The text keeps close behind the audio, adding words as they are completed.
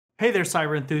Hey there,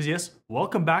 cyber enthusiasts.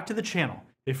 Welcome back to the channel.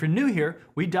 If you're new here,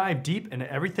 we dive deep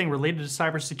into everything related to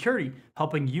cybersecurity,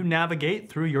 helping you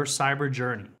navigate through your cyber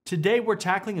journey. Today, we're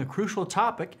tackling a crucial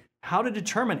topic, how to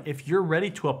determine if you're ready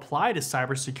to apply to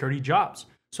cybersecurity jobs.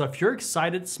 So if you're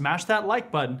excited, smash that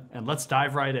like button and let's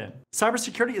dive right in.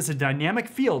 Cybersecurity is a dynamic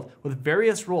field with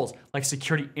various roles like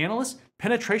security analyst,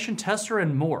 penetration tester,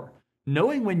 and more.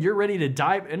 Knowing when you're ready to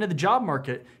dive into the job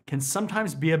market can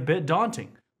sometimes be a bit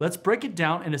daunting. Let's break it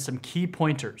down into some key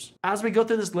pointers. As we go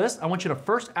through this list, I want you to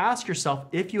first ask yourself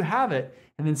if you have it,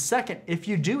 and then second, if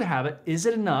you do have it, is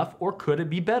it enough or could it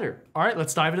be better? All right,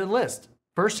 let's dive into the list.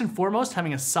 First and foremost,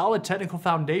 having a solid technical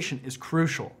foundation is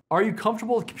crucial. Are you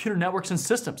comfortable with computer networks and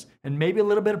systems, and maybe a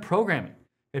little bit of programming?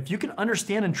 If you can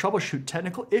understand and troubleshoot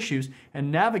technical issues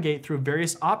and navigate through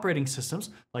various operating systems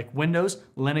like Windows,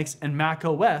 Linux, and Mac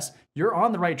OS, you're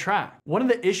on the right track. One of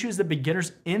the issues that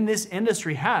beginners in this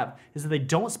industry have is that they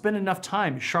don't spend enough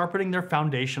time sharpening their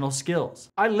foundational skills.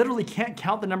 I literally can't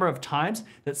count the number of times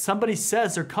that somebody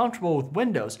says they're comfortable with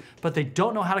Windows, but they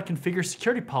don't know how to configure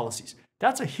security policies.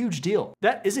 That's a huge deal.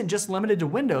 That isn't just limited to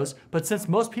Windows, but since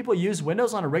most people use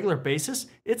Windows on a regular basis,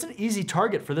 it's an easy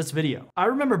target for this video. I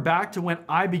remember back to when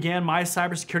I began my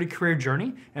cybersecurity career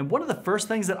journey, and one of the first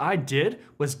things that I did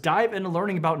was dive into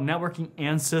learning about networking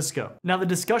and Cisco. Now, the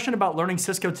discussion about learning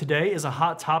Cisco today is a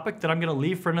hot topic that I'm gonna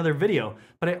leave for another video,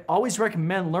 but I always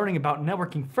recommend learning about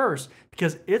networking first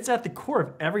because it's at the core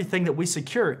of everything that we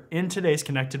secure in today's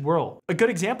connected world. A good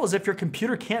example is if your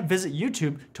computer can't visit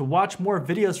YouTube to watch more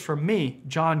videos from me,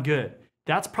 John Good.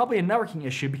 That's probably a networking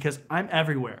issue because I'm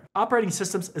everywhere. Operating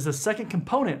systems is the second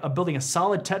component of building a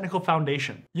solid technical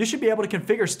foundation. You should be able to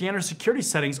configure standard security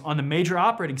settings on the major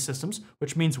operating systems,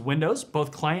 which means Windows,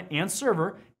 both client and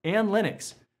server, and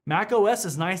Linux. Mac OS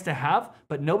is nice to have,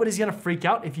 but nobody's gonna freak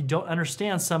out if you don't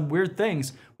understand some weird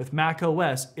things with Mac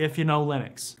OS if you know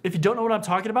Linux. If you don't know what I'm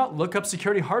talking about, look up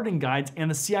security hardening guides and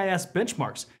the CIS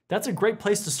benchmarks. That's a great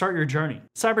place to start your journey.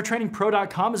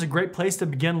 Cybertrainingpro.com is a great place to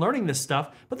begin learning this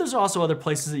stuff, but there's also other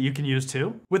places that you can use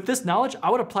too. With this knowledge, I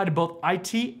would apply to both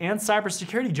IT and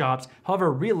cybersecurity jobs.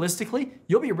 However, realistically,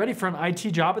 you'll be ready for an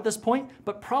IT job at this point,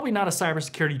 but probably not a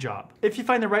cybersecurity job. If you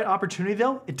find the right opportunity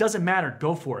though, it doesn't matter,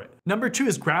 go for it. Number 2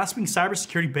 is grasping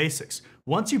cybersecurity basics.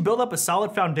 Once you build up a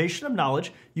solid foundation of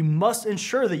knowledge, you must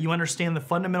ensure that you understand the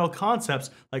fundamental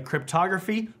concepts like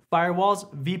cryptography,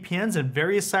 firewalls, VPNs, and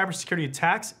various cybersecurity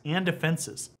attacks and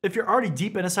defenses. If you're already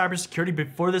deep into cybersecurity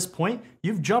before this point,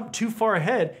 you've jumped too far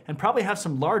ahead and probably have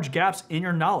some large gaps in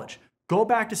your knowledge. Go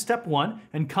back to step 1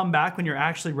 and come back when you're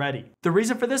actually ready. The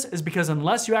reason for this is because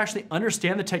unless you actually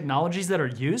understand the technologies that are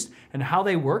used and how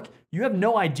they work, you have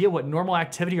no idea what normal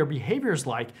activity or behavior is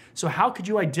like, so how could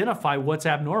you identify what's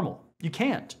abnormal? You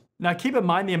can't. Now keep in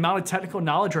mind the amount of technical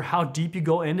knowledge or how deep you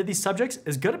go into these subjects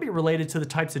is going to be related to the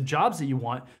types of jobs that you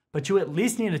want, but you at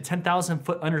least need a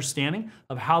 10,000-foot understanding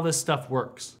of how this stuff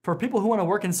works. For people who want to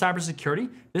work in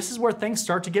cybersecurity, this is where things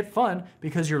start to get fun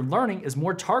because your learning is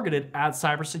more targeted at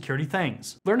cybersecurity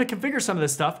things. Learn to configure some of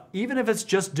this stuff, even if it's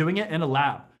just doing it in a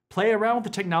lab. Play around with the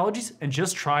technologies and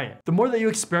just try it. The more that you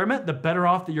experiment, the better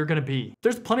off that you're going to be.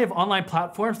 There's plenty of online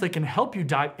platforms that can help you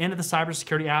dive into the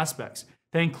cybersecurity aspects.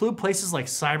 They include places like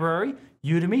Cybercity,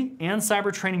 Udemy, and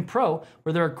Cybert Training Pro,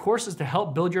 where there are courses to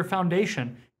help build your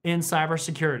foundation in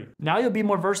cybersecurity. Now you'll be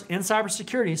more versed in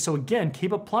cybersecurity, so again,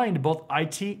 keep applying to both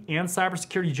IT and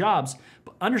cybersecurity jobs,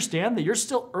 but understand that you're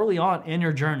still early on in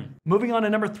your journey. Moving on to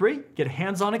number 3, get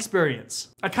hands-on experience.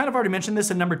 I kind of already mentioned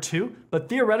this in number 2, but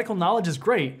theoretical knowledge is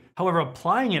great, however,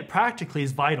 applying it practically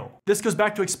is vital. This goes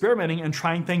back to experimenting and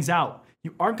trying things out.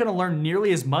 You aren't going to learn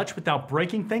nearly as much without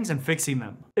breaking things and fixing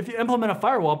them. If you implement a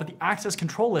firewall but the access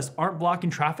control lists aren't blocking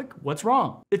traffic, what's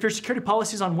wrong? If your security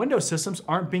policies on Windows systems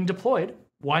aren't being deployed,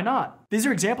 why not? These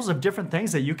are examples of different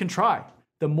things that you can try.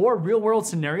 The more real-world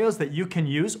scenarios that you can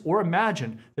use or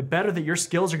imagine, the better that your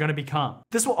skills are going to become.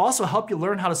 This will also help you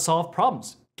learn how to solve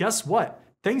problems. Guess what?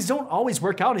 Things don't always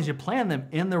work out as you plan them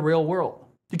in the real world.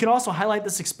 You can also highlight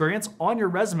this experience on your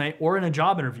resume or in a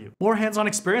job interview. More hands-on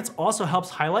experience also helps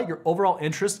highlight your overall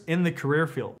interest in the career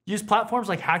field. Use platforms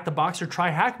like Hack the Box or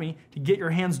TryHackMe to get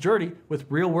your hands dirty with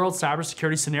real-world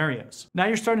cybersecurity scenarios. Now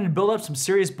you're starting to build up some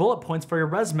serious bullet points for your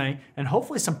resume and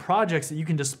hopefully some projects that you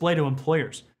can display to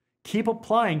employers. Keep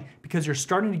applying because you're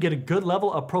starting to get a good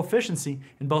level of proficiency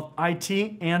in both IT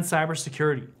and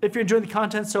cybersecurity. If you're enjoying the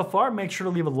content so far, make sure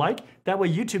to leave a like. That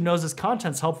way YouTube knows this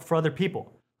content's helpful for other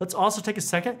people. Let's also take a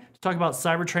second to talk about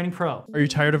Cybert Training Pro. Are you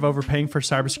tired of overpaying for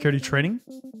cybersecurity training?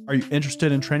 Are you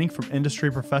interested in training from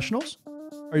industry professionals?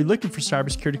 Are you looking for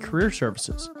cybersecurity career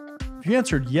services? If you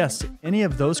answered yes to any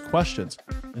of those questions,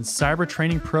 then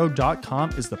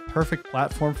cybertrainingpro.com is the perfect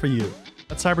platform for you.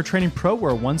 At Cybert Training Pro,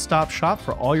 we're a one-stop shop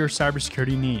for all your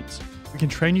cybersecurity needs. We can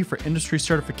train you for industry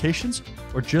certifications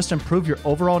or just improve your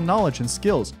overall knowledge and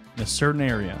skills in a certain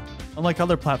area. Unlike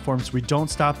other platforms, we don't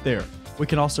stop there. We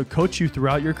can also coach you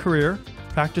throughout your career,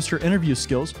 practice your interview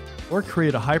skills, or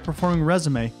create a high-performing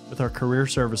resume with our career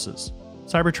services.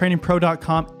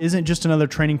 CybertrainingPro.com isn't just another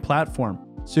training platform.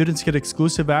 Students get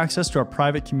exclusive access to our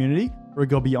private community where we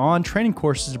go beyond training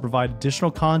courses to provide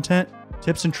additional content,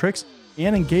 tips and tricks,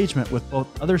 and engagement with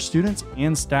both other students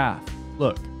and staff.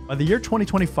 Look, by the year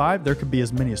 2025, there could be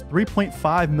as many as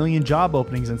 3.5 million job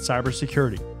openings in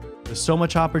cybersecurity. With so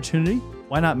much opportunity,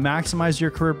 why not maximize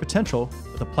your career potential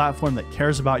with a platform that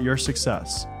cares about your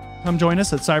success? Come join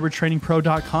us at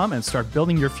cybertrainingpro.com and start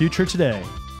building your future today.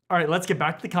 All right, let's get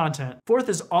back to the content. Fourth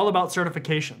is all about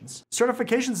certifications.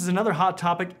 Certifications is another hot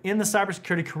topic in the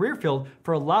cybersecurity career field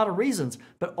for a lot of reasons,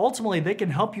 but ultimately they can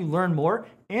help you learn more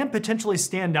and potentially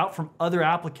stand out from other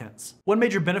applicants. One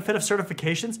major benefit of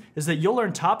certifications is that you'll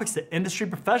learn topics that industry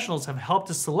professionals have helped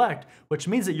to select, which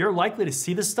means that you're likely to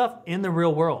see this stuff in the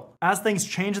real world. As things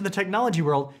change in the technology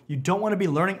world, you don't want to be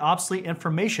learning obsolete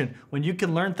information when you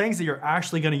can learn things that you're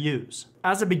actually going to use.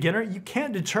 As a beginner, you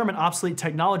can't determine obsolete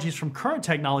technologies from current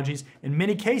technologies in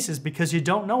many cases because you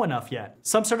don't know enough yet.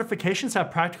 Some certifications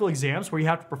have practical exams where you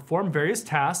have to perform various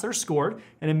tasks that are scored,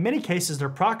 and in many cases they're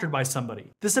proctored by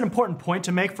somebody. This is an important point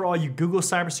to make for all you Google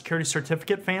cybersecurity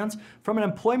certificate fans. From an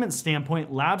employment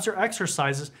standpoint, labs or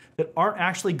exercises that aren't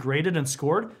actually graded and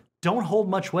scored don't hold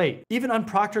much weight. Even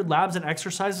unproctored labs and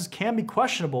exercises can be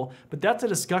questionable, but that's a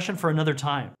discussion for another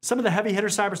time. Some of the heavy hitter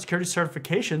cybersecurity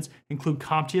certifications include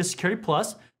CompTIA Security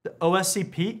Plus, the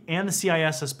OSCP, and the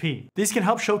CISSP. These can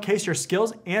help showcase your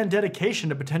skills and dedication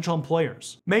to potential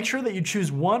employers. Make sure that you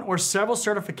choose one or several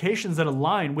certifications that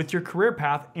align with your career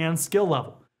path and skill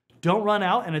level. Don't run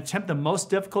out and attempt the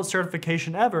most difficult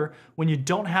certification ever when you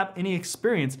don't have any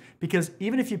experience, because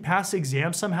even if you pass the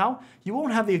exam somehow, you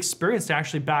won't have the experience to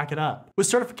actually back it up. With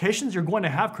certifications, you're going to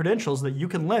have credentials that you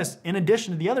can list in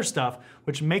addition to the other stuff,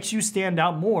 which makes you stand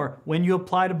out more when you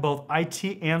apply to both IT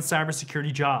and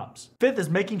cybersecurity jobs. Fifth is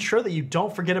making sure that you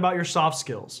don't forget about your soft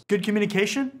skills. Good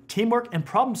communication, teamwork, and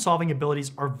problem-solving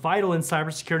abilities are vital in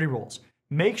cybersecurity roles.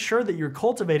 Make sure that you're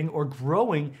cultivating or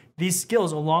growing these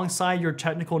skills alongside your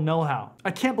technical know-how.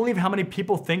 I can't believe how many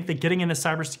people think that getting into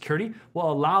cybersecurity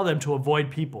will allow them to avoid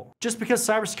people. Just because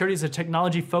cybersecurity is a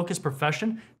technology-focused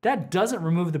profession, that doesn't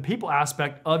remove the people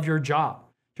aspect of your job.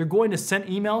 You're going to send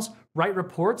emails, write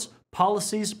reports,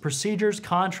 policies, procedures,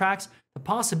 contracts. The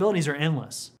possibilities are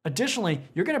endless. Additionally,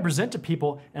 you're going to present to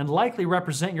people and likely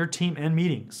represent your team in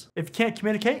meetings. If you can't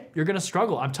communicate, you're going to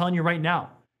struggle. I'm telling you right now.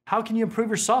 How can you improve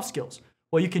your soft skills?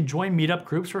 Well, you can join meetup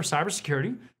groups for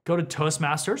cybersecurity, go to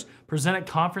Toastmasters, present at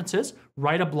conferences,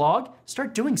 write a blog,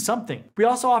 start doing something. We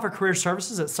also offer career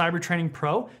services at Cybert Training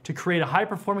Pro to create a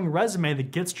high-performing resume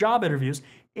that gets job interviews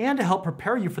and to help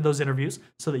prepare you for those interviews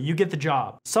so that you get the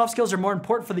job. Soft skills are more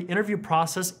important for the interview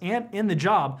process and in the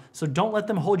job, so don't let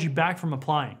them hold you back from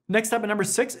applying. Next up at number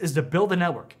 6 is to build a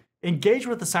network. Engage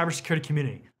with the cybersecurity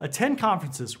community, attend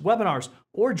conferences, webinars,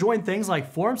 or join things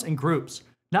like forums and groups.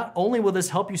 Not only will this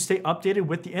help you stay updated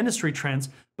with the industry trends,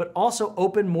 but also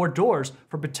open more doors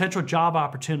for potential job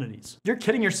opportunities. You're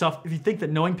kidding yourself if you think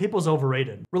that knowing people is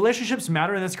overrated. Relationships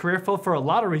matter in this career field for a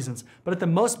lot of reasons, but at the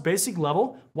most basic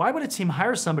level, why would a team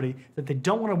hire somebody that they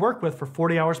don't want to work with for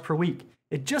 40 hours per week?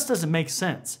 It just doesn't make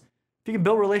sense. If you can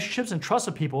build relationships and trust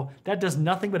with people, that does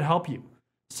nothing but help you.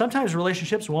 Sometimes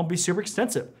relationships won't be super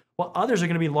extensive, while others are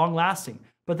going to be long-lasting.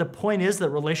 But the point is that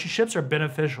relationships are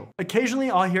beneficial. Occasionally,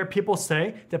 I'll hear people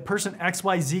say that person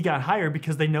XYZ got hired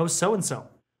because they know so-and-so.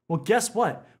 Well, guess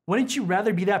what? Wouldn't you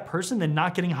rather be that person than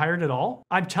not getting hired at all?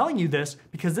 I'm telling you this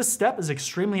because this step is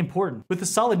extremely important. With a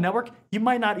solid network, you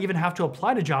might not even have to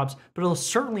apply to jobs, but it'll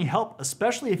certainly help,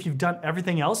 especially if you've done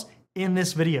everything else in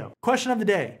this video. Question of the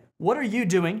day: what are you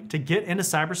doing to get into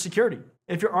cybersecurity?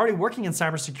 If you're already working in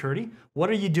cybersecurity,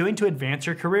 what are you doing to advance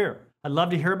your career? I'd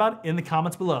love to hear about it in the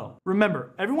comments below.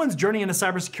 Remember, everyone's journey into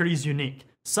cybersecurity is unique.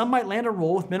 Some might land a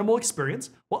role with minimal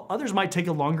experience, while others might take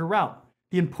a longer route.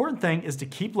 The important thing is to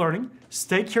keep learning,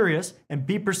 stay curious, and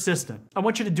be persistent. I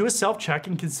want you to do a self-check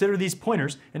and consider these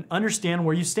pointers and understand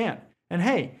where you stand. And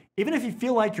hey, even if you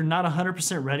feel like you're not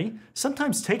 100% ready,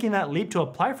 sometimes taking that leap to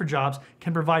apply for jobs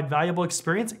can provide valuable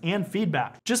experience and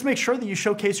feedback. Just make sure that you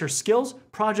showcase your skills,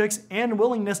 projects, and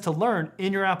willingness to learn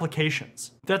in your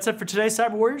applications. That's it for today,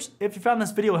 Cyber Warriors. If you found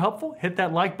this video helpful, hit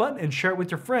that like button and share it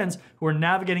with your friends who are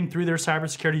navigating through their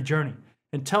cybersecurity journey.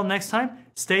 Until next time,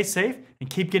 stay safe and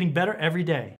keep getting better every day.